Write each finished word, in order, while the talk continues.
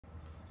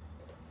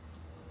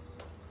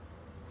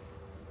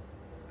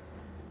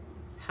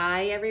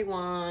Hi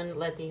everyone,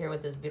 Letty here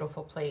with This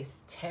Beautiful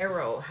Place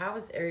Tarot. How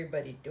is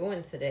everybody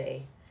doing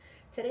today?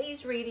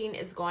 Today's reading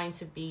is going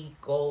to be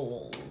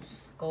goals.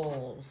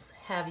 Goals.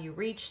 Have you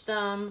reached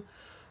them?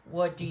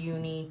 What do you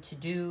need to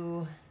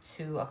do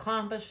to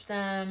accomplish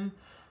them?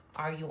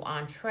 Are you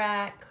on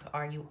track?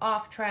 Are you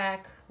off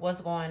track?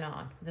 What's going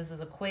on? This is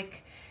a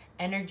quick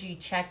energy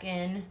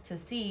check-in to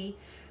see,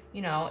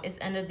 it's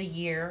end of the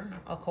year.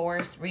 Of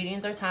course,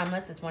 readings are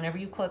timeless. It's whenever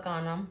you click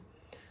on them.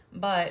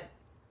 But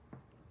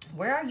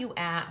where are you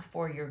at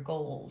for your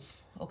goals?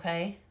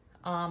 Okay.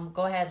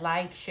 Go ahead,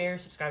 like, share,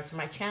 subscribe to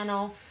my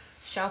channel.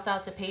 Shout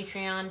out to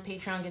Patreon.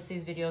 Patreon gets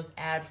these videos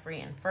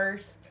ad-free and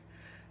first.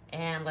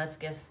 And let's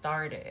get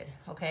started.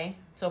 Okay.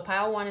 So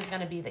pile 1 is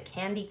going to be the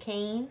candy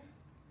cane.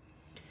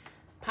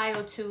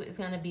 Pile 2 is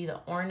going to be the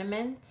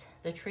ornament,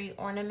 the tree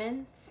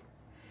ornament.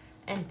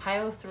 And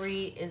pile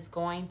 3 is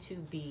going to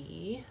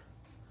be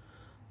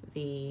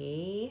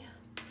the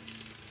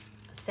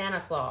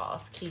Santa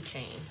Claus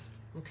keychain.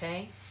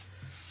 Okay.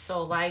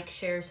 So like,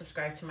 share,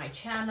 subscribe to my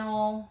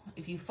channel.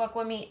 If you fuck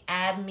with me,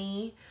 add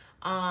me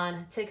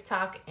on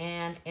TikTok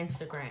and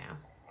Instagram.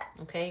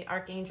 Okay,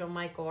 Archangel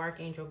Michael,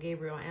 Archangel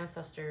Gabriel,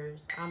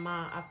 ancestors,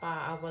 Ama,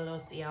 Apa,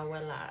 Abuelos, y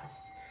Abuelas.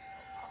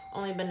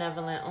 Only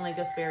benevolent, only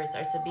good spirits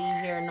are to be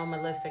here. No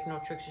malefic,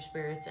 no trickster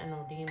spirits, and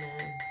no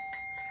demons.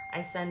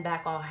 I send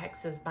back all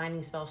hexes,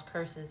 binding spells,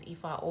 curses,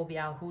 Ifa,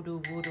 Obia,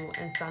 Hoodoo, Voodoo,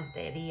 and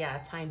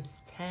Santeria times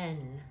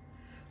 10.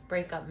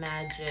 Breakup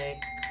magic.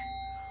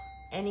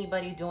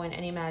 Anybody doing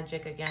any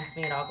magic against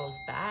me, it all goes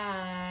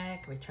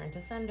back. Return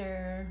to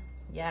sender.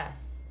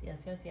 Yes,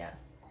 yes, yes,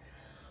 yes.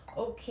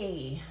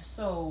 Okay,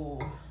 so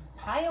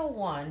pile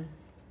 1,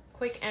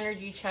 quick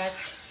energy check.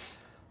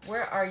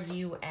 Where are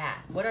you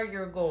at? What are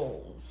your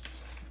goals?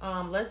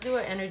 Let's do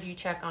an energy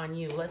check on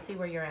you. Let's see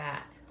where you're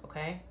at,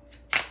 okay?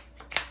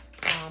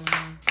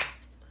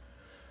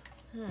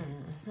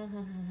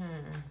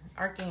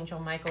 Archangel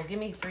Michael, give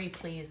me 3,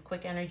 please.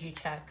 Quick energy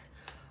check.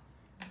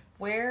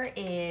 Where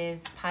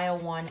is pile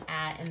 1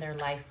 at in their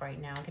life right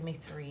now? Give me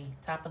 3.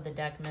 Top of the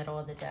deck, middle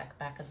of the deck,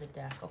 back of the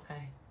deck.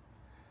 Okay.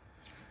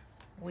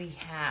 We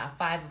have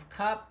 5 of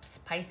Cups,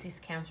 Pisces,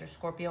 Cancer,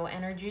 Scorpio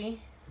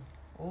energy.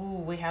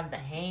 Ooh, we have the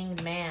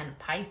Hanged Man,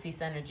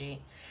 Pisces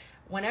energy.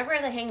 Whenever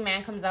the Hanged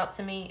Man comes out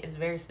to me, it's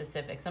very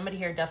specific. Somebody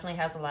here definitely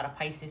has a lot of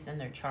Pisces in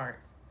their chart.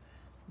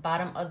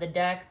 Bottom of the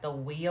deck, the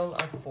Wheel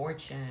of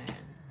Fortune.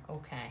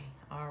 Okay.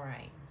 All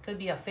right. Could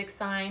be a fixed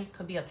sign.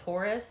 Could be a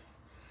Taurus,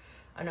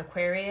 an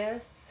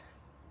Aquarius,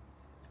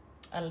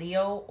 a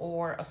Leo,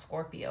 or a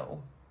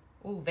Scorpio.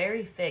 Ooh,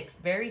 very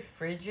fixed, very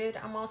frigid.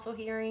 I'm also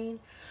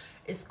hearing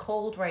it's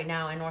cold right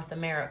now in North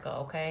America.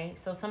 Okay,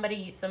 so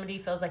somebody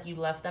feels like you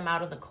left them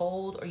out of the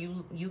cold, or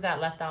you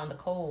got left out in the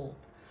cold.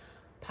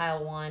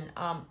 Pile 1.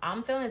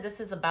 I'm feeling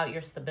this is about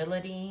your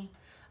stability.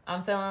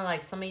 I'm feeling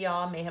like some of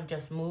y'all may have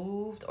just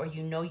moved, or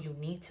you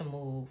need to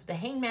move. The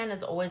Hanged Man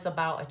is always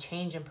about a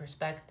change in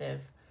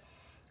perspective.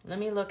 Let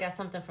me look at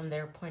something from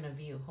their point of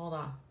view. Hold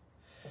on.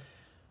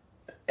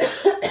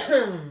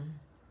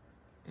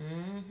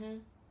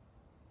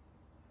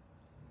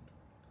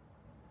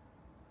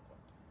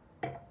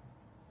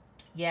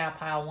 Yeah,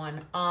 pile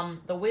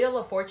 1. The Wheel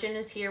of Fortune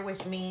is here,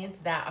 which means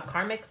that a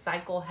karmic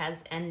cycle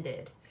has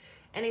ended.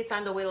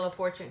 Anytime the Wheel of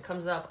Fortune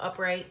comes up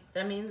upright,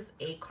 that means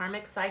a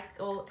karmic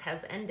cycle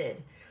has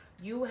ended.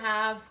 You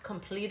have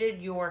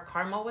completed your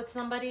karma with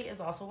somebody is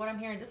also what I'm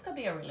hearing. This could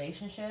be a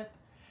relationship,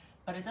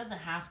 but it doesn't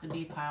have to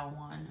be pile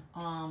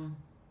 1.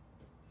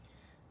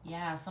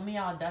 Yeah, some of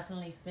y'all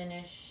definitely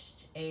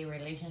finished a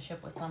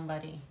relationship with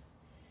somebody.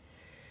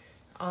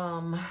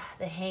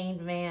 The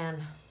Hanged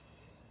Man.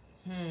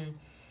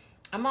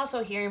 I'm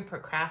also hearing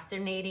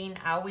procrastinating.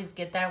 I always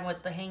get that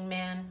with the Hanged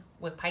Man.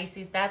 With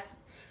Pisces, that's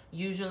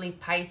usually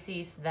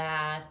Pisces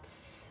that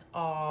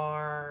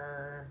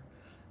are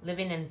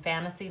living in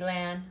fantasy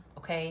land,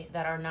 okay?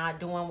 That are not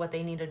doing what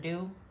they need to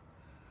do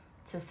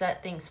to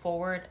set things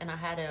forward. And I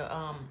had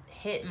to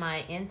hit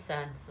my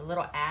incense. The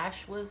little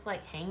ash was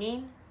like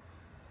hanging.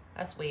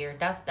 That's weird.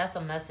 That's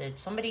a message.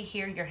 Somebody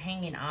here, you're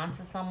hanging on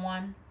to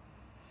someone.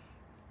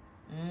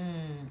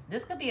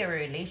 This could be a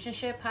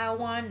relationship, pile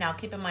 1. Now,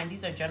 keep in mind,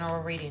 these are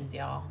general readings,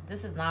 y'all.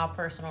 This is not a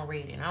personal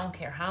reading. I don't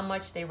care how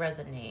much they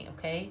resonate,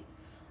 okay?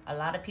 A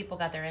lot of people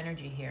got their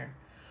energy here.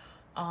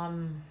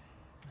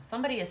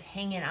 Somebody is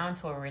hanging on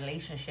to a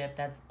relationship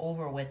that's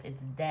over with.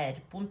 It's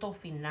dead. Punto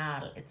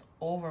final. It's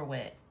over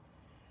with.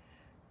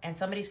 And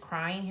somebody's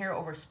crying here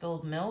over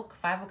spilled milk.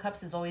 5 of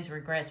Cups is always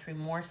regrets,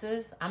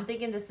 remorses. I'm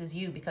thinking this is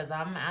you because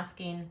I'm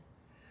asking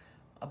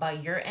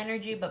about your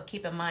energy, but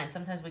keep in mind,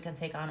 sometimes we can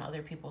take on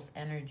other people's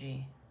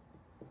energy.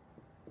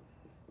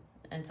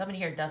 And somebody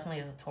here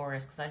definitely is a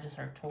Taurus because I just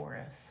heard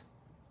Taurus.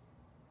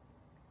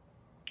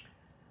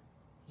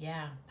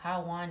 Yeah,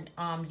 pile 1.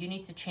 You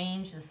need to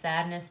change the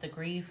sadness, the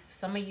grief.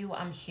 Some of you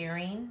I'm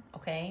hearing,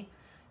 okay,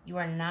 you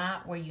are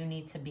not where you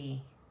need to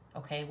be,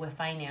 okay, with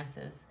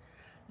finances.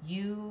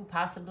 You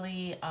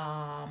possibly,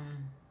 I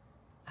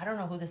don't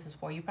know who this is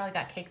for. You probably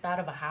got kicked out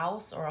of a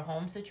house or a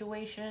home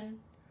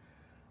situation,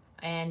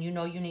 and you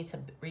need to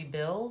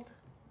rebuild.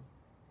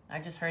 I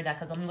just heard that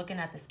because I'm looking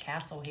at this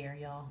castle here,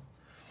 y'all.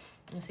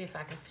 Let me see if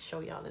I can show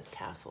y'all this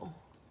castle.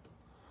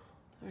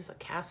 There's a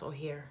castle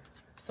here.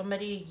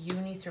 Somebody you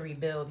need to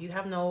rebuild. You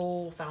have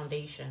no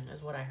foundation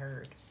is what I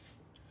heard.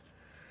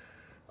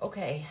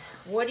 Okay,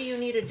 what do you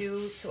need to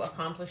do to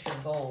accomplish your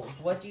goals?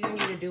 What do you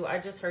need to do? I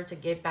just heard to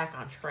get back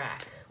on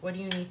track. What do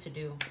you need to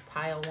do?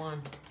 Pile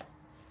 1.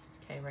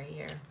 Okay, right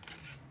here.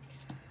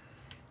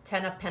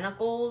 10 of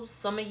Pentacles.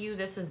 Some of you,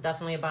 this is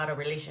definitely about a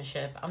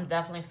relationship. I'm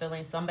definitely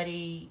feeling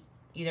somebody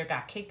either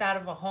got kicked out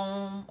of a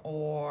home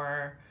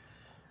or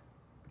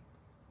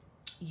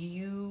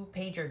you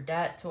paid your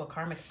debt to a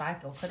karmic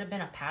cycle. Could have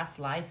been a past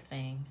life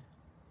thing.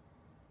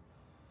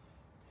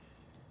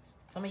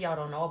 Some of y'all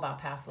don't know about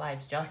past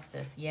lives.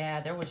 Justice.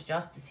 Yeah, there was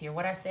justice here.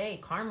 What'd I say?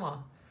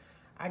 Karma.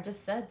 I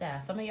just said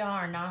that. Some of y'all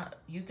are not.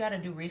 You got to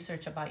do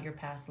research about your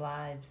past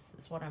lives.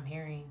 Is what I'm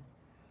hearing.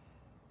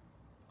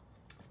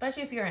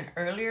 Especially if you're an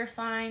earlier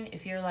sign.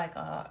 If you're like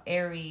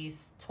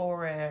Aries,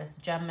 Taurus,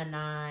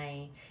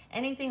 Gemini.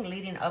 Anything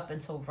leading up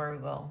until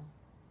Virgo.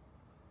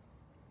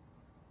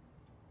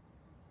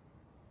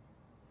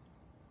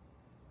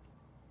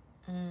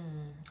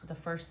 The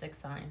first 6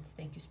 signs.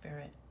 Thank you,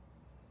 Spirit.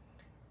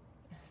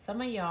 Some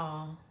of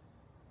y'all,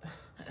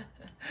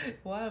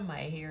 why am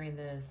I hearing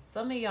this?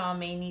 Some of y'all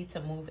may need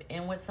to move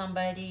in with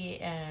somebody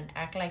and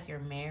act like you're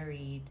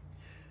married.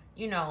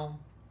 You know,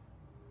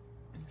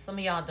 some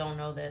of y'all don't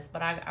know this,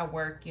 but I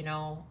work, you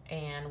know,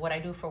 and what I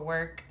do for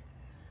work,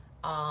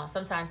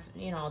 sometimes,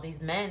 you know, these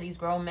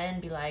grown men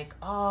be like,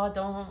 oh,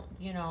 don't,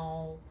 you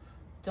know,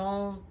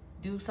 don't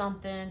do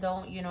something,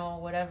 don't, you know,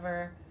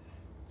 whatever.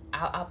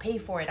 I'll pay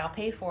for it. I'll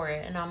pay for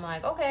it. And I'm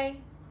like, okay,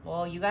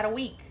 well, you got a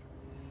week.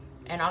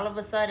 And all of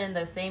a sudden,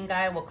 the same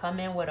guy will come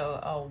in with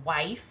a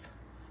wife,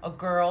 a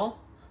girl,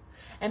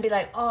 and be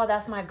like, oh,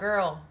 that's my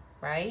girl,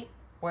 right?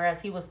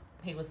 Whereas he was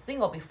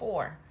single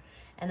before.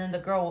 And then the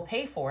girl will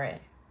pay for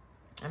it.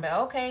 I'm like,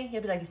 okay.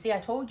 He'll be like, you see, I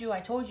told you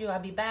I'll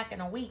be back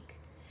in a week.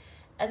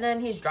 And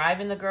then he's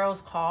driving the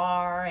girl's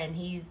car, and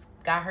he's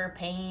got her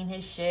paying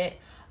his shit.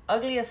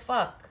 Ugly as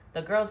fuck.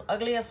 The girl's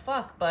ugly as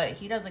fuck, but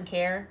he doesn't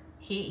care.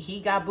 He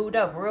got booed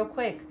up real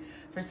quick.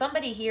 For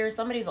somebody here,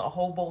 somebody's a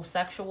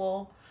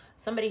hobosexual.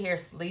 Somebody here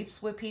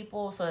sleeps with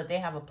people so that they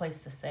have a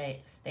place to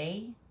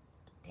stay.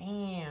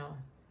 Damn.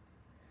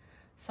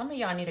 Some of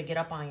y'all need to get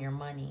up on your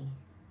money.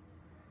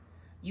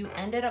 You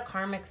ended a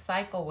karmic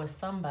cycle with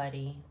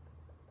somebody.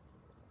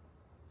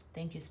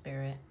 Thank you,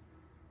 Spirit.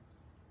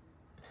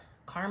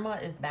 Karma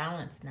is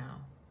balanced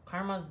now.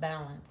 Karma is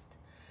balanced.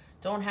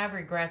 Don't have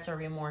regrets or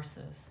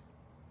remorses.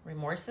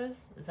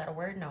 Remorses? Is that a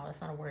word? No,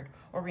 that's not a word.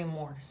 Or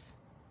remorse.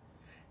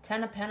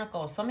 10 of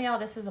Pentacles. Some of y'all,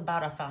 this is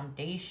about a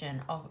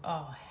foundation of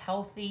a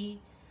healthy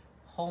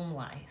home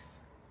life.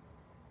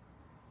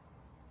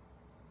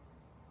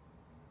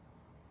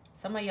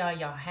 Some of y'all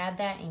had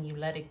that and you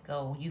let it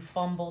go. You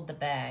fumbled the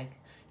bag.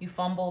 You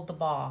fumbled the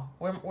ball.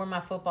 Where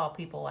my football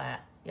people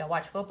at? Y'all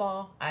watch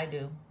football? I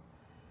do.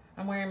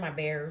 I'm wearing my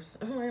Bears.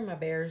 I'm wearing my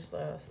Bears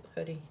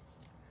hoodie.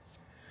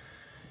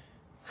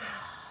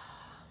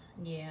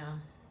 Yeah.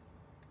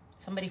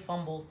 Somebody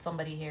fumbled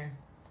somebody here.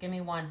 Give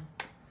me one.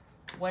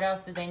 What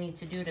else do they need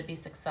to do to be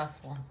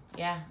successful?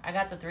 Yeah, I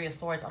got the 3 of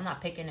Swords. I'm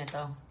not picking it,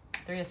 though.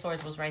 3 of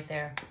Swords was right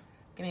there.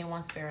 Give me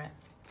one, Spirit.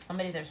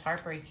 Somebody, there's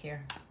heartbreak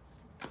here.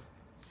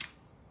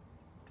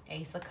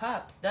 Ace of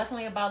Cups.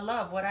 Definitely about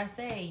love. What I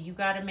say, you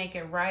got to make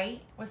it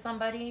right with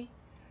somebody.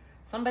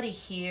 Somebody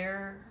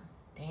here.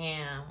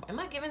 Damn. Am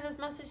I giving this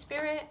message,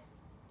 Spirit?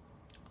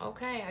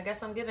 Okay, I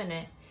guess I'm giving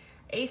it.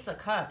 Ace of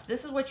Cups.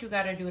 This is what you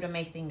got to do to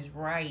make things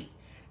right.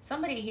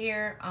 Somebody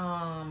here,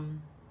 I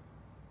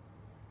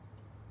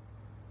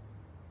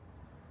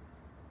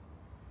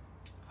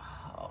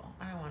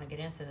don't want to get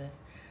into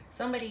this.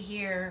 Somebody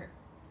here,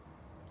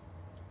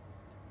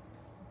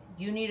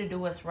 you need to do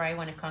what's right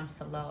when it comes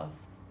to love.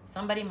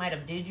 Somebody might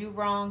have did you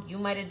wrong. You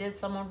might have did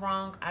someone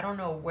wrong. I don't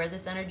know where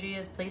this energy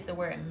is. Place it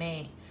where it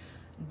may.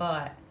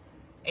 But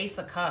Ace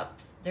of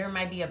Cups, there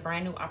might be a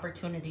brand new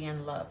opportunity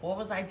in love. What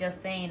was I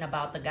just saying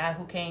about the guy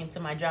who came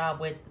to my job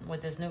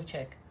with this new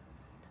chick?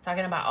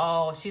 Talking about,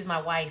 oh, she's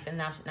my wife, and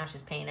now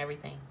she's paying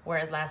everything.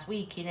 Whereas last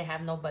week, he didn't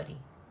have nobody.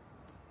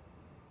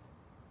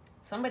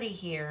 Somebody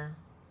here,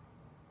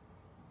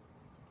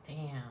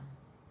 damn.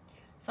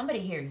 Somebody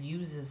here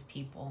uses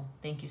people.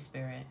 Thank you,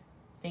 Spirit.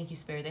 Thank you,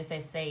 Spirit.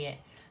 They say it.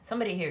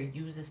 Somebody here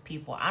uses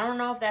people. I don't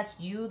know if that's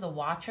you, the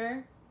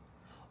watcher,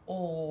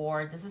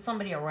 or this is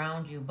somebody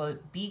around you,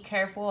 but be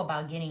careful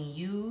about getting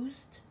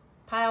used,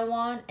 pile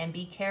 1, and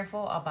be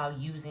careful about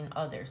using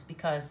others,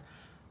 because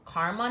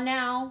karma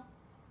now,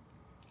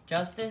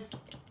 justice,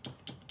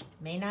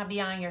 may not be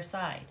on your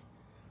side.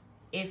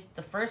 If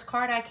the first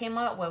card I came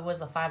up with was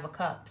the 5 of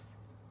Cups,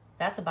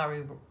 that's about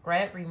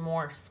regret,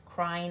 remorse,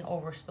 crying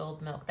over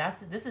spilled milk.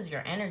 This is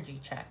your energy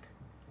check.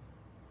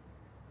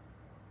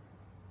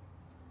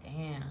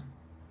 Damn.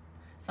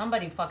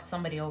 Somebody fucked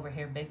somebody over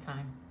here big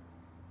time.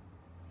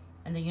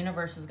 And the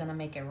universe is going to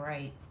make it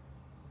right.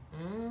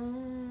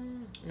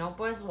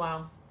 Nope as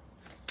well.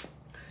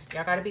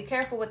 Y'all got to be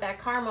careful with that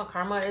karma.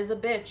 Karma is a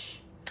bitch.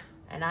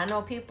 And I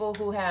know people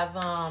who have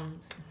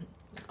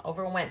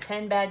overwent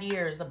 10 bad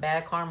years of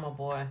bad karma,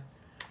 boy.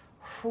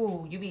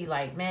 Whew, you be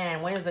like,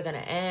 man, when is it gonna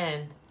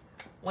end?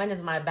 When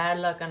is my bad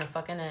luck gonna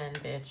fucking end,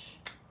 bitch?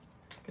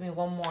 Give me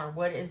one more.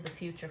 What is the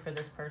future for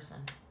this person?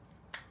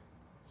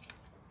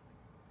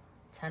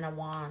 10 of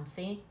Wands,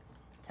 see?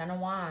 10 of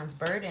Wands,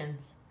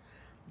 burdens.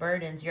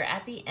 Burdens. You're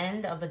at the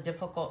end of a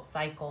difficult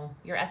cycle.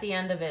 You're at the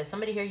end of it.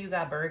 Somebody here, you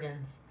got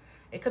burdens.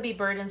 It could be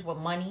burdens with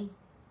money.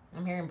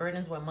 I'm hearing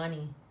burdens with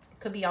money. It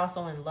could be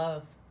also in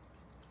love.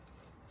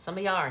 Some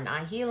of y'all are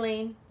not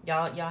healing.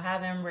 Y'all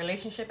having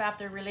relationship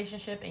after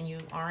relationship and you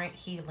aren't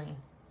healing.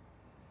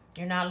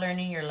 You're not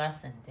learning your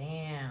lesson.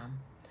 Damn.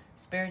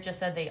 Spirit just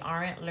said they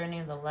aren't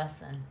learning the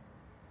lesson.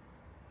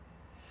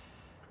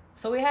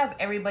 So we have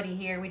everybody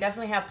here. We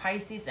definitely have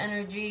Pisces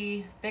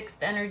energy,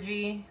 fixed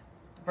energy,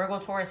 Virgo,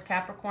 Taurus,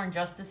 Capricorn,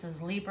 Justice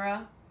is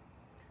Libra,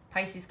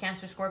 Pisces,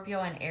 Cancer,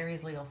 Scorpio, and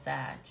Aries, Leo,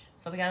 Sag.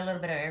 So we got a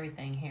little bit of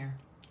everything here.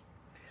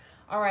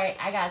 All right,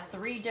 I got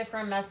 3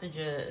 different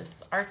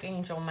messages.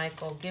 Archangel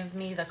Michael, give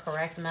me the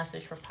correct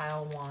message for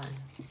pile 1.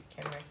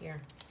 Okay, right here.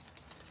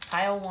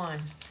 Pile 1.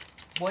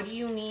 What do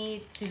you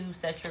need to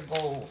set your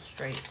goals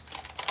straight?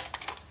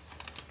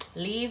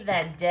 Leave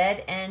that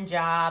dead-end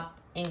job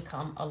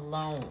income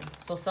alone.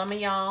 So some of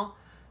y'all,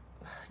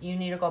 you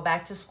need to go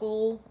back to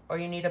school or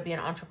you need to be an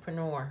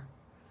entrepreneur.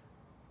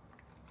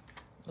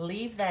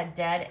 Leave that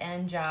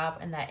dead-end job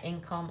and that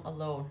income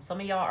alone. Some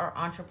of y'all are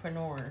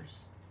entrepreneurs.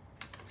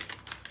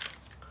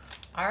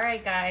 All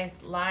right,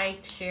 guys,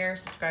 like, share,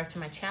 subscribe to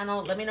my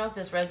channel. Let me know if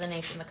this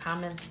resonates in the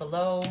comments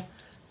below.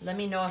 Let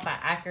me know if I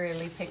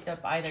accurately picked up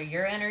either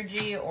your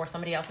energy or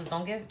somebody else's.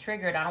 Don't get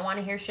triggered. I don't want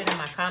to hear shit in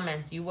my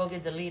comments. You will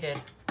get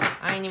deleted.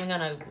 I ain't even going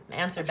to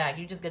answer back.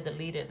 You just get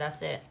deleted.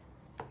 That's it.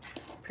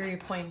 Period,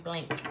 point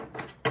blank.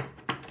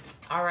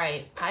 All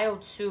right, pile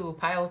 2,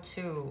 pile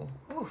 2.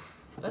 Oof.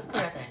 Let's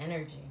clear out that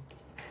energy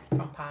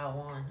from pile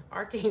 1.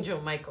 Archangel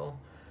Michael.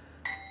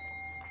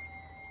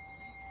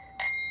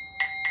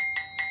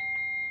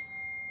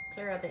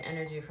 Clear out the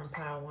energy from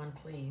pile 1,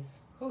 please.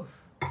 Oof.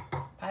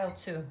 Pile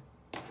 2.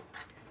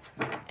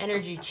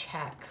 Energy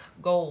check.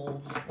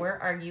 Goals.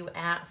 Where are you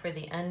at for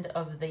the end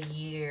of the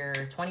year?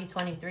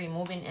 2023.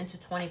 Moving into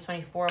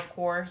 2024, of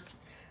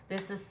course.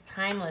 This is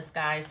timeless,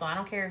 guys. So I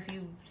don't care if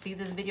you see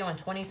this video in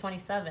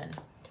 2027.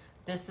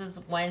 This is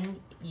when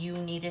you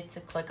needed to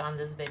click on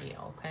this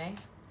video, okay?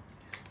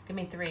 Give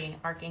me 3.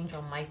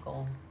 Archangel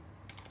Michael.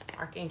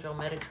 Archangel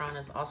Metatron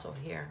is also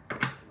here.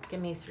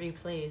 Give me 3,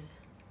 please.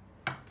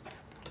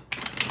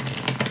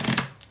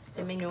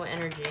 Give me new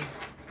energy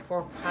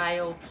for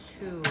pile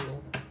 2.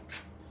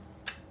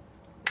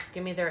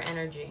 Give me their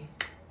energy.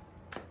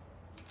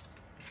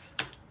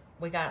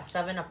 We got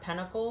 7 of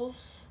Pentacles.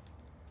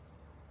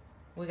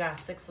 We got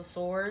 6 of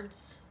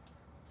Swords.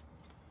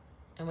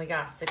 And we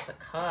got 6 of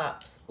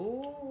Cups.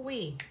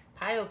 Ooh-wee.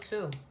 Pile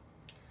 2.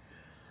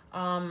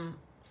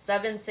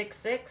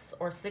 766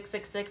 or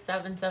 666,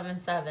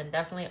 777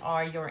 definitely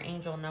are your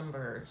angel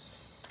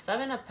numbers.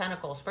 7 of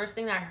Pentacles. First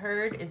thing I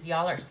heard is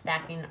y'all are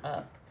stacking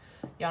up.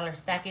 Y'all are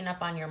stacking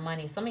up on your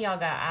money. Some of y'all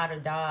got out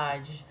of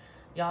Dodge.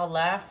 Y'all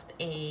left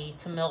a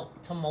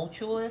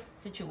tumultuous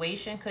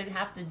situation. Could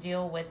have to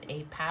deal with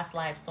a past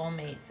life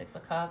soulmate. 6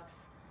 of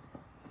Cups.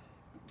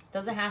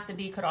 Doesn't have to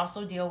be. Could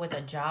also deal with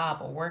a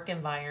job, a work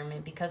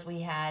environment, because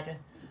we had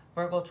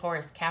Virgo,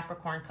 Taurus,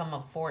 Capricorn come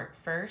up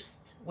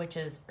first, which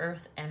is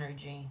earth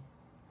energy.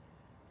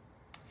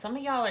 Some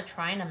of y'all are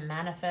trying to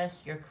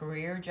manifest your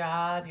career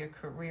job, your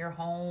career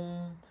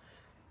home.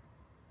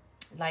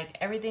 Like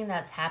everything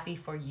that's happy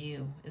for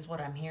you is what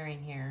I'm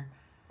hearing here.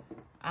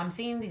 I'm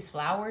seeing these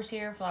flowers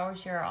here.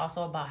 Flowers here are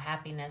also about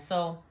happiness.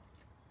 So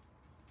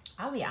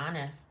I'll be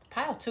honest.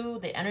 Pile 2,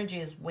 the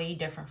energy is way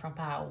different from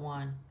pile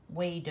 1.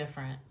 Way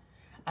different.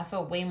 I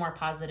feel way more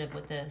positive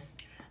with this.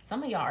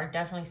 Some of y'all are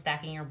definitely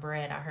stacking your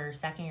bread. I heard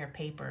stacking your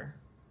paper.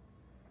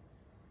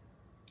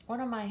 What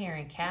am I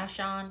hearing?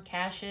 Cash on,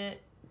 cash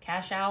it,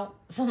 cash out.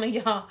 Some of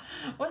y'all,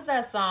 what's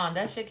that song?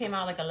 That shit came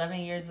out like 11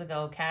 years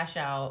ago, Cash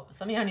Out.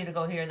 Some of y'all need to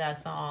go hear that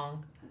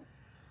song.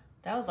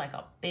 That was like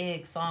a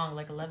big song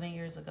like 11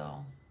 years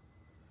ago.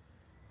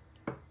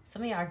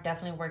 Some of y'all are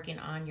definitely working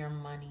on your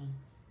money.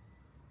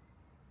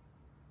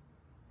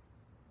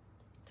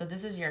 So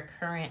this is your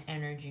current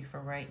energy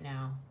for right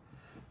now.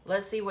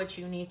 Let's see what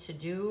you need to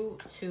do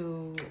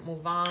to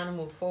move on,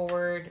 move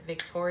forward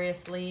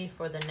victoriously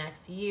for the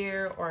next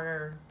year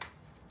or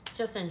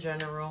just in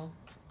general.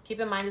 Keep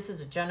in mind, this is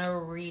a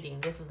general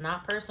reading. This is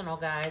not personal,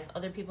 guys.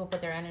 Other people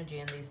put their energy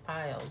in these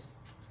piles.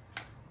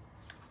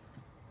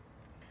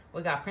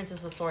 We got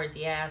Princess of Swords.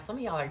 Yeah, some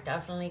of y'all are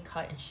definitely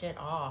cutting shit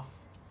off.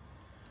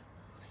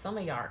 Some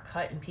of y'all are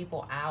cutting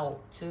people out,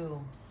 too.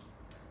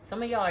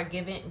 Some of y'all are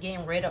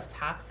getting rid of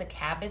toxic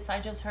habits, I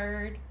just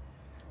heard.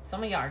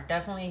 Some of y'all are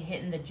definitely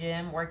hitting the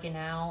gym, working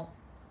out.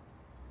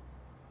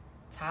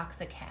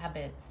 Toxic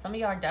habits. Some of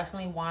y'all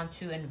definitely want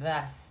to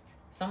invest.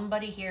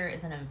 Somebody here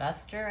is an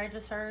investor, I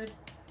just heard.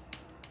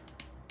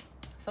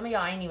 Some of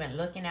y'all ain't even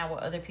looking at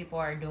what other people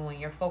are doing.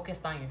 You're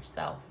focused on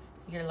yourself.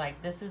 You're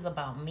like, this is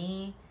about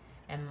me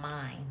and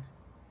mine.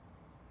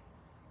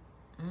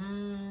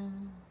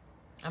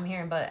 I'm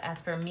hearing, but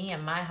as for me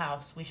and my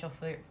house, we shall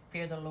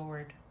fear the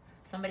Lord.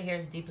 Somebody here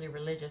is deeply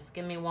religious.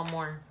 Give me one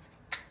more.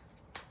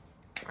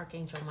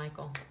 Archangel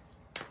Michael.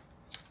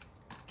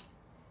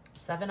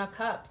 7 of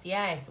Cups.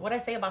 Yes. What I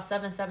say about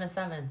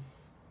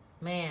 777s?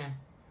 Man.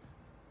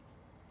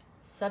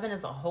 7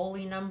 is a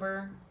holy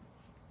number.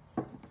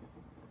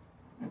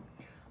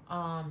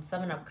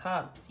 7 of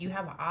Cups. You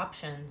have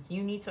options.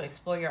 You need to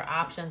explore your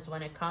options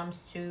when it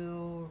comes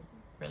to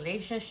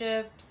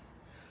relationships,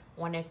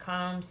 when it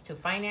comes to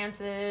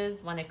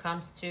finances, when it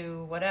comes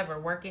to whatever,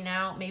 working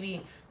out.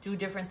 Maybe do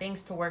different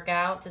things to work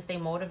out, to stay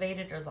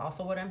motivated is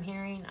also what I'm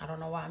hearing. I don't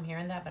know why I'm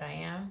hearing that, but I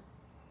am.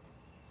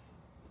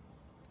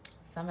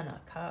 7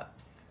 of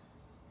Cups.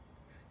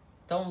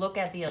 Don't look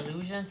at the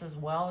illusions as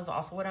well is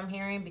also what I'm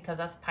hearing, because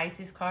that's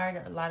Pisces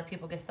card. A lot of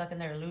people get stuck in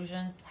their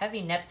illusions.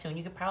 Heavy Neptune.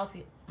 You could probably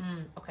see.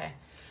 Okay.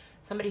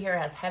 Somebody here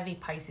has heavy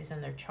Pisces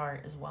in their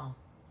chart as well.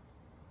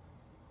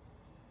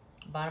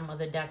 Bottom of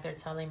the deck, they're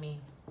telling me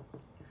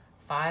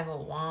 5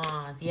 of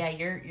Wands. Yeah,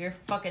 you're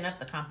fucking up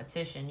the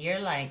competition. You're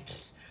like,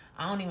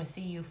 I don't even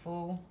see you,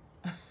 fool.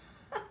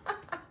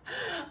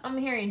 I'm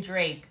hearing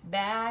Drake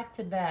back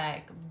to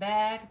back,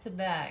 back to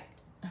back.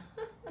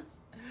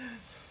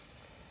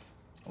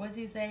 What does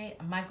he say?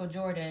 Michael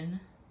Jordan,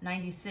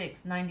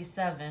 96,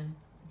 97.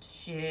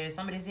 Shit,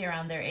 somebody's here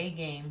on their A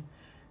game.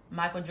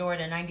 Michael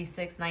Jordan,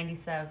 96,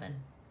 97.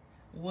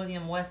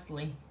 William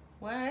Wesley.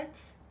 What?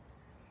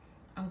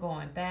 I'm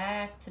going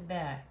back to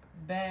back,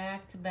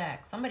 back to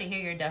back. Somebody here,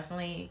 you're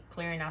definitely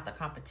clearing out the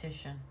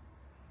competition.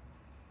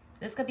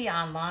 This could be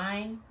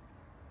online.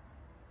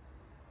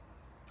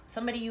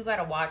 Somebody, you got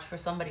to watch for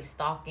somebody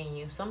stalking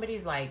you.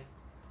 Somebody's like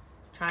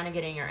trying to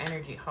get in your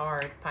energy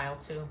hard, pile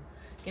 2.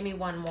 Give me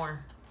one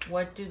more.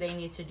 What do they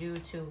need to do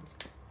to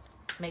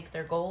make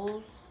their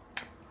goals?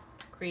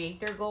 Create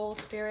their goals,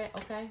 Spirit,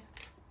 okay?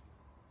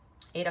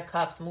 8 of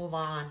Cups, move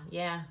on.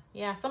 Yeah.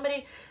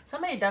 Somebody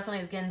definitely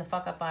is getting the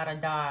fuck up out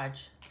of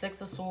Dodge.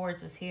 6 of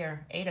Swords is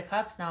here. 8 of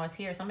Cups now is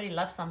here. Somebody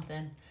left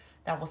something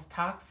that was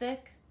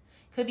toxic.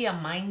 Could be a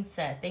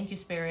mindset. Thank you,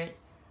 Spirit.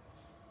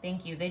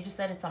 Thank you. They just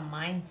said it's a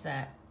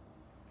mindset.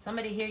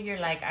 Somebody here, you're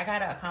like, I got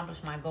to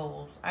accomplish my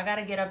goals. I got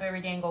to get up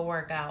every day and go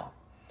work out.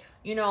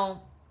 You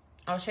know,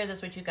 I'll share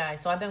this with you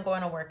guys. So I've been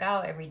going to work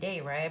out every day,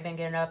 right? I've been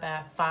getting up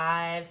at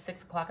 5,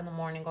 6 o'clock in the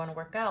morning going to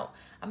work out.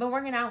 I've been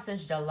working out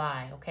since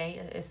July,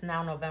 okay? It's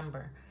now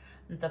November.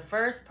 The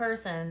first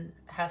person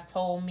has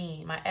told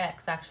me, my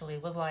ex actually,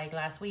 was like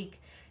last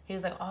week, he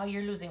was like, oh,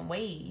 you're losing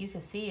weight. You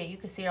can see it. You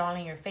can see it all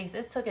in your face.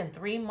 It's taken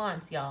 3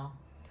 months, y'all,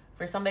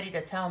 for somebody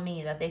to tell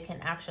me that they can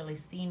actually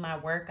see my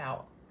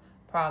workout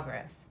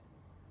progress.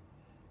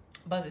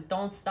 But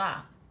don't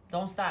stop.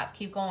 Don't stop.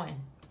 Keep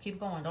going. Keep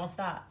going. Don't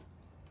stop.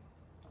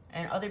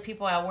 And other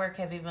people at work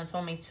have even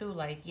told me too,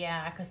 like,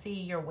 yeah, I could see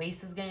your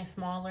waist is getting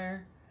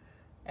smaller,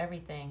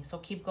 everything. So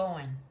keep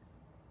going.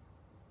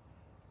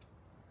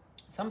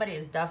 Somebody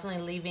is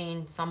definitely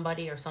leaving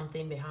somebody or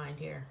something behind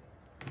here.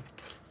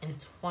 In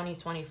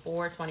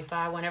 2024,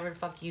 25, whenever the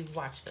fuck you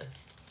watch this.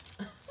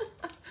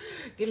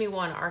 Give me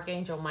one.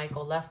 Archangel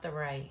Michael, left or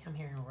right? I'm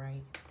hearing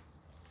right.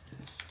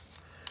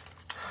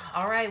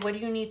 All right, what do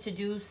you need to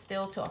do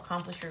still to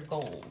accomplish your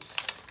goals?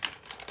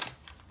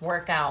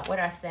 Work out. What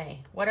did I say?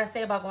 What did I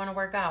say about going to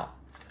work out?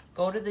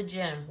 Go to the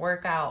gym.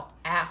 Work out.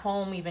 At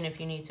home, even if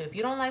you need to. If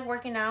you don't like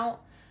working out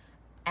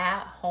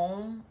at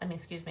home,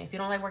 if you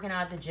don't like working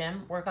out at the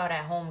gym, work out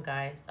at home,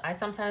 guys. I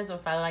sometimes,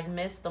 if I like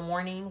miss the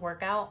morning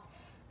workout,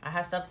 I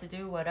have stuff to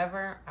do,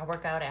 whatever, I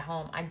work out at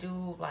home.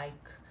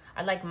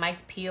 I like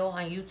Mike Peel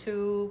on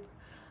YouTube.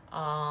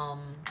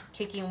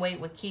 Kicking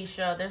Weight with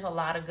Keisha. There's a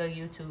lot of good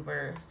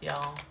YouTubers,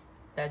 y'all,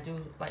 that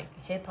do like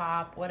hip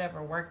hop,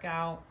 whatever,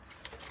 workout.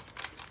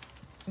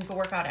 You can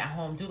work out at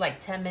home. Do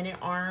like 10-minute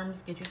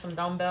arms. Get you some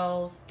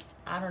dumbbells.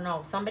 I don't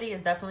know. Somebody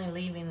is definitely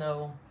leaving,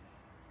 though,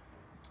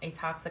 a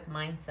toxic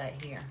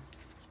mindset here.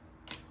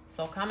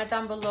 So comment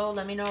down below.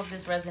 Let me know if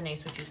this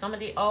resonates with you.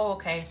 Somebody, oh,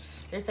 okay.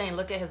 They're saying,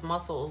 look at his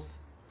muscles.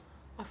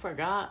 I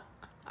forgot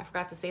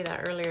to say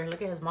that earlier.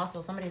 Look at his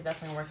muscles. Somebody's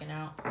definitely working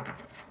out.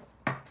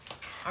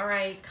 All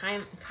right.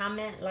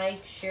 Comment,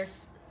 like, share,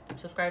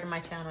 subscribe to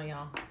my channel,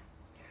 y'all.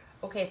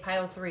 Okay,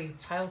 pile 3.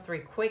 Pile 3.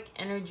 Quick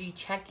energy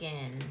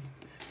check-in.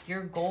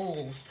 Your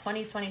goals,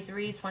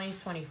 2023,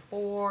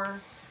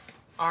 2024.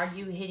 Are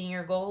you hitting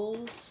your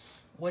goals?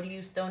 What do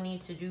you still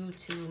need to do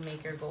to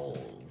make your goals?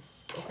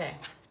 Okay.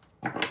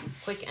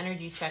 Quick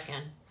energy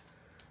check-in.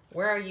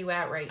 Where are you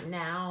at right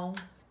now?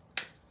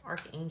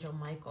 Archangel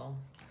Michael.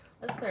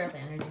 Let's clear out the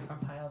energy from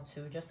pile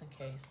 2, just in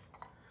case.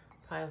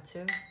 Pile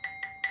 2.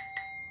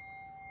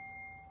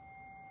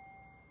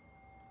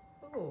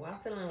 Ooh, I'm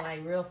feeling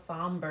like real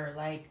somber.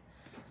 Like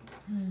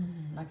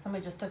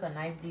somebody just took a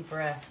nice deep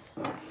breath.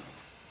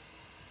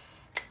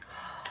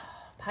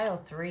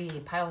 Pile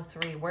 3,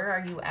 where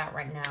are you at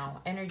right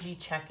now? Energy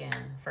check-in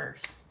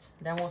first.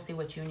 Then we'll see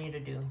what you need to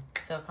do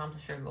to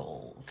accomplish your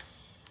goals.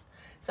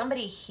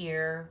 Somebody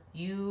here,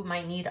 you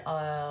might need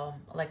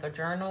like a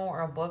journal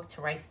or a book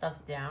to write stuff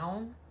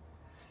down.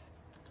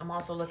 I'm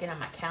also looking at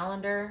my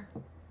calendar.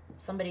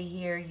 Somebody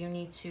here, you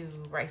need to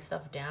write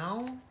stuff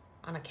down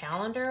on a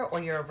calendar,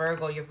 or you're a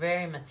Virgo. You're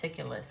very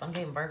meticulous. I'm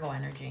getting Virgo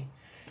energy.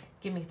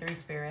 Give me 3,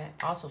 Spirit.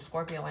 Also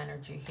Scorpio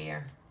energy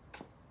here.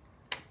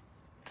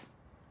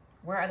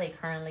 Where are they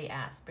currently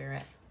at,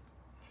 Spirit?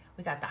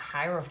 We got the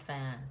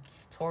Hierophant,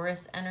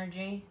 Taurus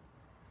energy.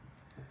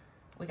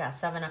 We got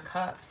 7 of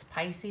Cups,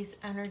 Pisces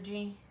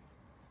energy.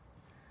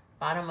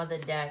 Bottom of the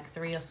deck,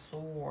 3 of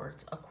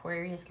Swords,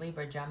 Aquarius,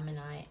 Libra,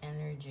 Gemini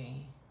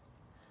energy.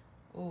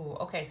 Ooh,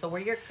 okay, so where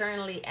you're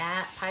currently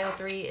at, pile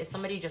 3, is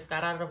somebody just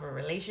got out of a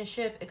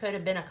relationship. It could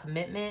have been a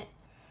commitment.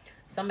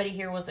 Somebody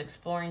here was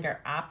exploring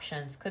their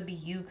options. Could be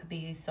you, could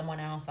be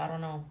someone else. I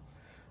don't know.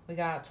 We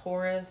got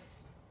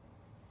Taurus,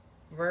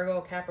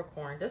 Virgo,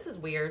 Capricorn. This is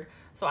weird.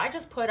 So I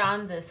just put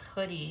on this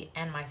hoodie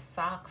and my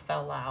sock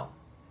fell out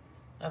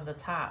of the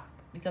top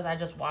because I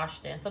just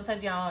washed it. And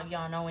sometimes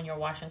y'all know when you're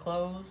washing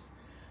clothes,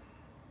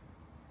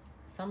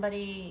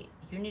 somebody,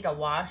 you need to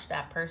wash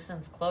that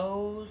person's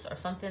clothes or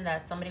something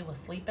that somebody was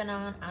sleeping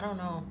on. I don't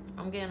know.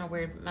 I'm getting a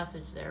weird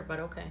message there, but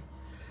okay.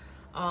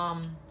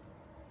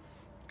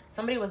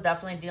 Somebody was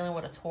definitely dealing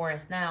with a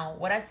Taurus. Now,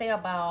 what I say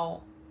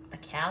about the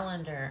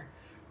calendar,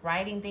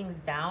 writing things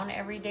down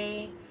every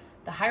day,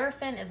 the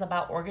Hierophant is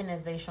about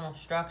organizational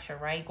structure,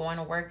 right? Going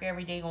to work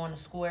every day, going to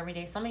school every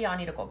day. Some of y'all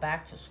need to go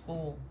back to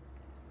school.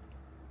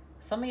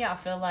 Some of y'all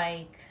feel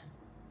like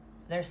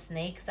there's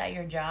snakes at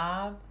your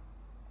job,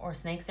 or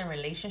snakes in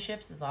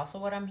relationships is also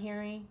what I'm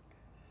hearing.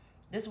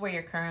 This is where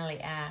you're currently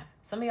at.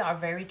 Some of y'all are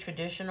very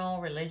traditional,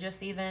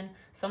 religious even.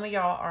 Some of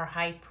y'all are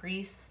high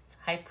priests,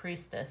 high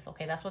priestess.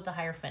 Okay, that's what the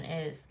Hierophant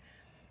is.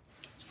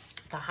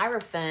 The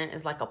Hierophant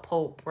is like a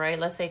pope, right?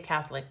 Let's say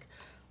Catholic.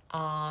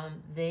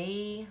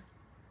 They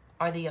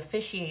are the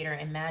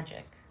officiator in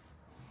magic.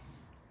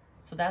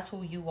 So that's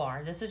who you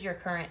are. This is your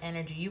current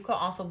energy. You could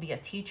also be a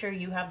teacher.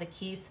 You have the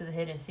keys to the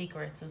hidden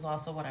secrets is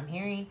also what I'm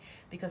hearing,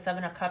 because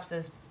 7 of Cups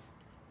is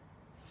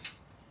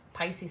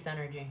Pisces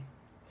energy.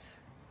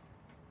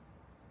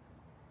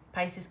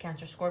 Pisces,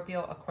 Cancer,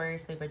 Scorpio,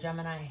 Aquarius, Libra,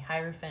 Gemini,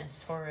 Hierophant,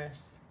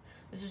 Taurus.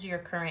 This is your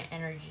current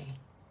energy.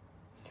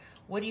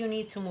 What do you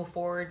need to move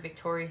forward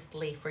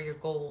victoriously for your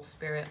goals,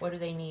 Spirit? What do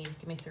they need?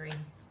 Give me 3.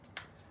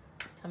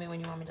 Tell me when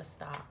you want me to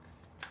stop.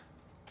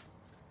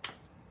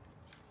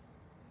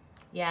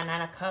 Yeah,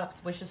 9 of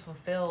Cups, wishes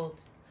fulfilled.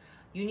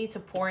 You need to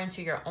pour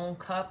into your own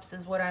cups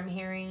is what I'm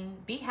hearing.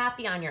 Be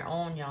happy on your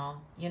own, y'all.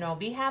 You know,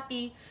 be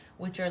happy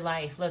with your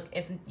life. Look,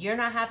 if you're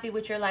not happy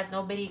with your life,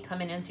 nobody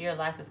coming into your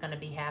life is going to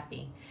be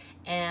happy.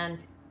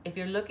 And if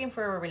you're looking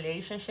for a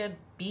relationship,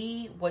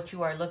 be what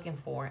you are looking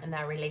for in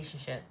that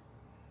relationship.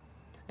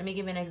 Let me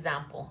give you an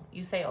example.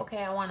 You say,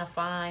 okay, I want to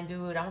find,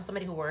 dude, I want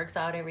somebody who works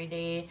out every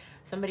day,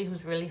 somebody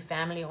who's really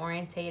family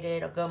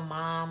orientated, a good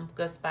mom,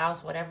 good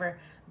spouse, whatever.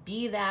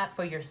 Be that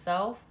for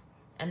yourself,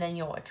 and then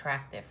you'll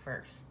attract it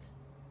first.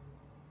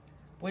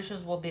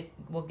 Wishes will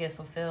get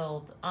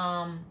fulfilled.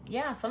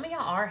 Yeah, some of y'all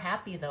are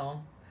happy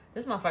though.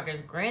 This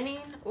motherfucker's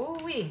grinning.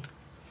 Ooh-wee.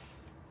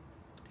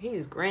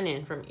 He's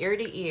grinning from ear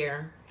to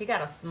ear. He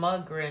got a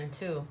smug grin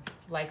too.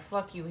 Like,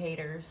 fuck you,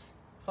 haters.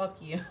 Fuck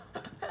you.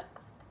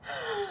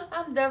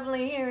 I'm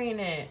definitely hearing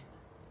it.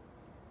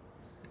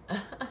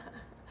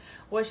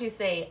 What she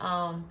say?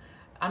 I'm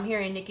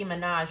hearing Nicki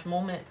Minaj,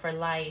 moment for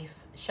life.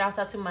 Shouts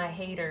out to my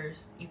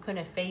haters. You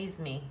couldn't faze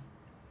me.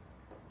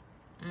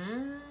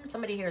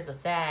 Somebody here is a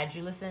Sag.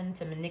 You listen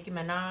to Nicki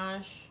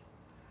Minaj.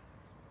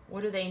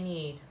 What do they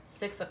need?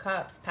 6 of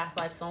Cups, past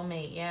life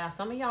soulmate. Yeah,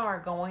 some of y'all are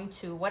going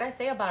to, what I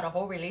say about a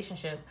whole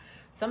relationship,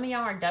 some of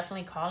y'all are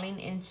definitely calling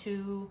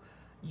into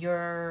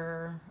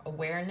your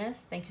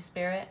awareness. Thank you,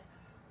 Spirit.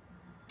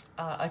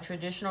 A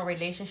traditional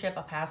relationship,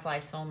 a past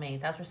life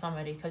soulmate. That's for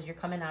somebody, because you're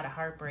coming out of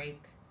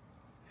heartbreak.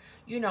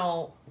 You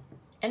know,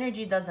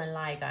 energy doesn't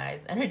lie,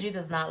 guys. Energy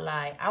does not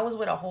lie. I was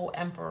with a whole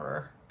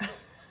emperor.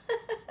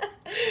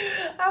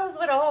 I was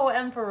with a whole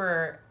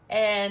emperor.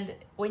 And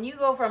when you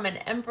go from an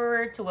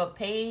emperor to a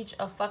page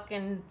of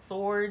fucking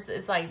swords,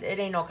 it's like, it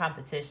ain't no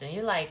competition.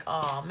 You're like,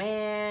 oh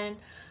man,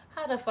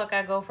 how the fuck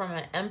I go from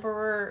an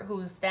emperor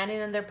who's standing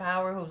in their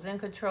power, who's in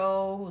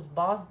control, who's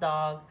boss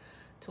dog,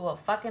 to a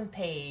fucking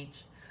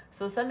page?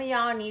 So some of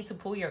y'all need to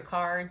pull your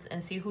cards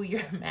and see who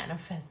you're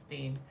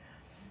manifesting.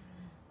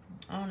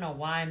 I don't know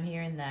why I'm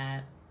hearing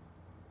that.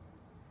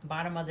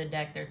 Bottom of the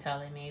deck, they're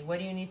telling me. What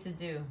do you need to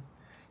do?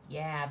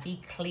 Yeah,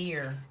 be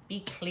clear. Be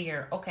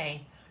clear.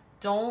 Okay.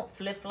 Don't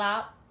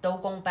flip-flop.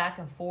 Don't go back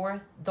and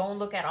forth. Don't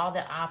look at all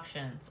the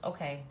options.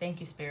 Okay, thank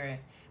you,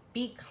 Spirit.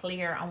 Be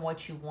clear on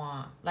what you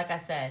want. Like I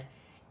said,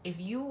 if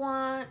you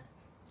want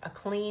a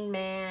clean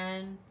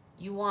man,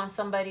 you want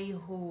somebody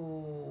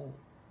who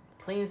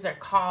cleans their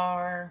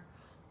car,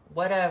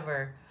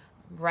 whatever,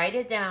 write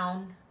it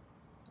down,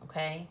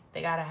 okay?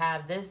 They got to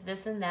have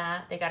this, and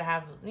that. They got to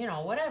have, you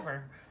know,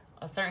 whatever,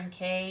 a certain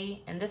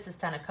K, and this is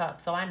 10 of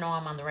Cups, so I know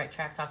I'm on the right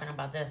track talking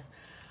about this.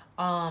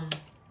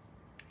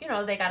 You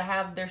know, they got to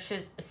have their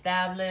shit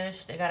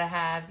established. They got to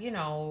have, you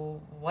know,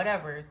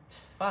 whatever.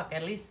 Fuck,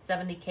 at least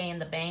 70K in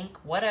the bank,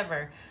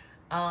 whatever.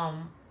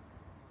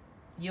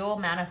 You'll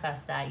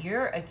manifest that.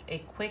 You're a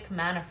quick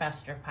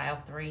manifester,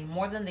 pile 3,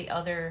 more than the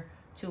other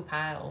 2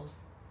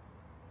 piles.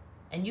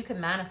 And you can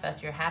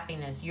manifest your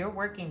happiness. You're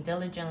working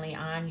diligently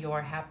on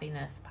your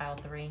happiness, pile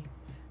 3.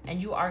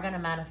 And you are going to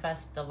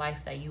manifest the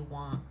life that you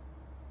want.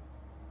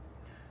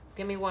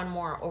 Give me one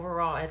more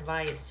overall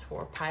advice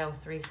for pile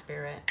 3,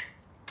 Spirit.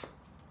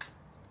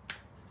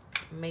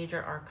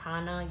 Major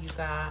Arcana, you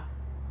got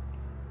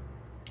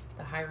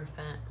the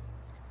Hierophant.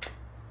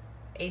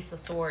 Ace of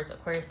Swords,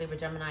 Aquarius, Libra,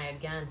 Gemini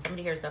again.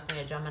 Somebody here is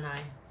definitely a Gemini.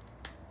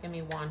 Give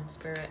me one,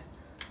 Spirit.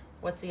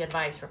 What's the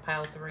advice for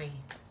pile 3?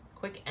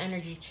 Quick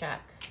energy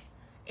check.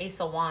 Ace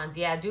of Wands.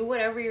 Yeah, do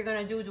whatever you're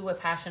going to do it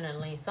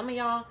passionately. Some of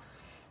y'all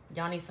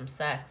need some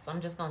sex.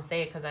 I'm just going to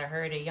say it because I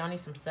heard it. Y'all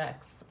need some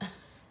sex.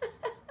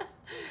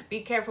 Be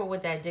careful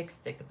with that dick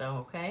stick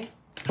though, okay?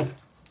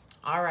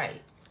 All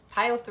right.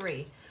 Pile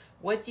 3.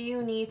 What do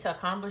you need to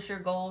accomplish your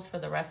goals for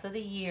the rest of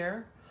the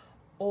year?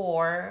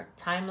 Or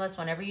timeless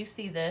whenever you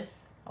see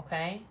this,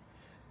 okay?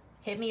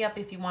 Hit me up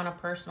if you want a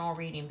personal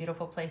reading.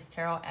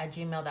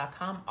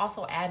 BeautifulPlaceTarot@gmail.com.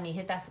 Also add me.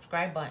 Hit that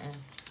subscribe button.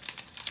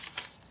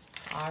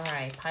 All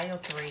right. Pile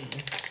 3.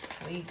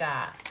 We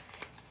got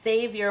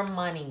save your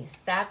money.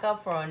 Stack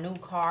up for a new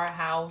car,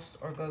 house,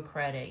 or good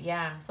credit.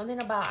 Yeah,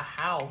 something about a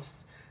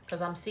house.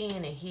 Because I'm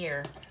seeing it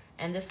here.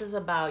 And this is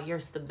about your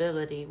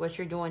stability. What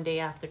you're doing day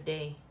after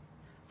day.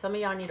 Some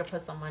of y'all need to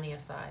put some money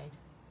aside.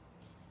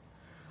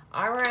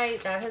 All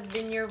right. That has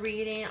been your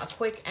reading. A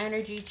quick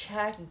energy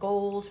check.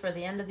 Goals for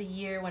the end of the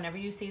year. Whenever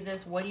you see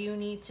this, what do you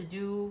need to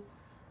do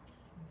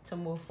to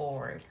move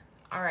forward?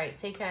 All right.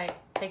 Take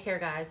care,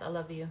 guys. I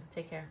love you.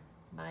 Take care.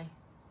 Bye.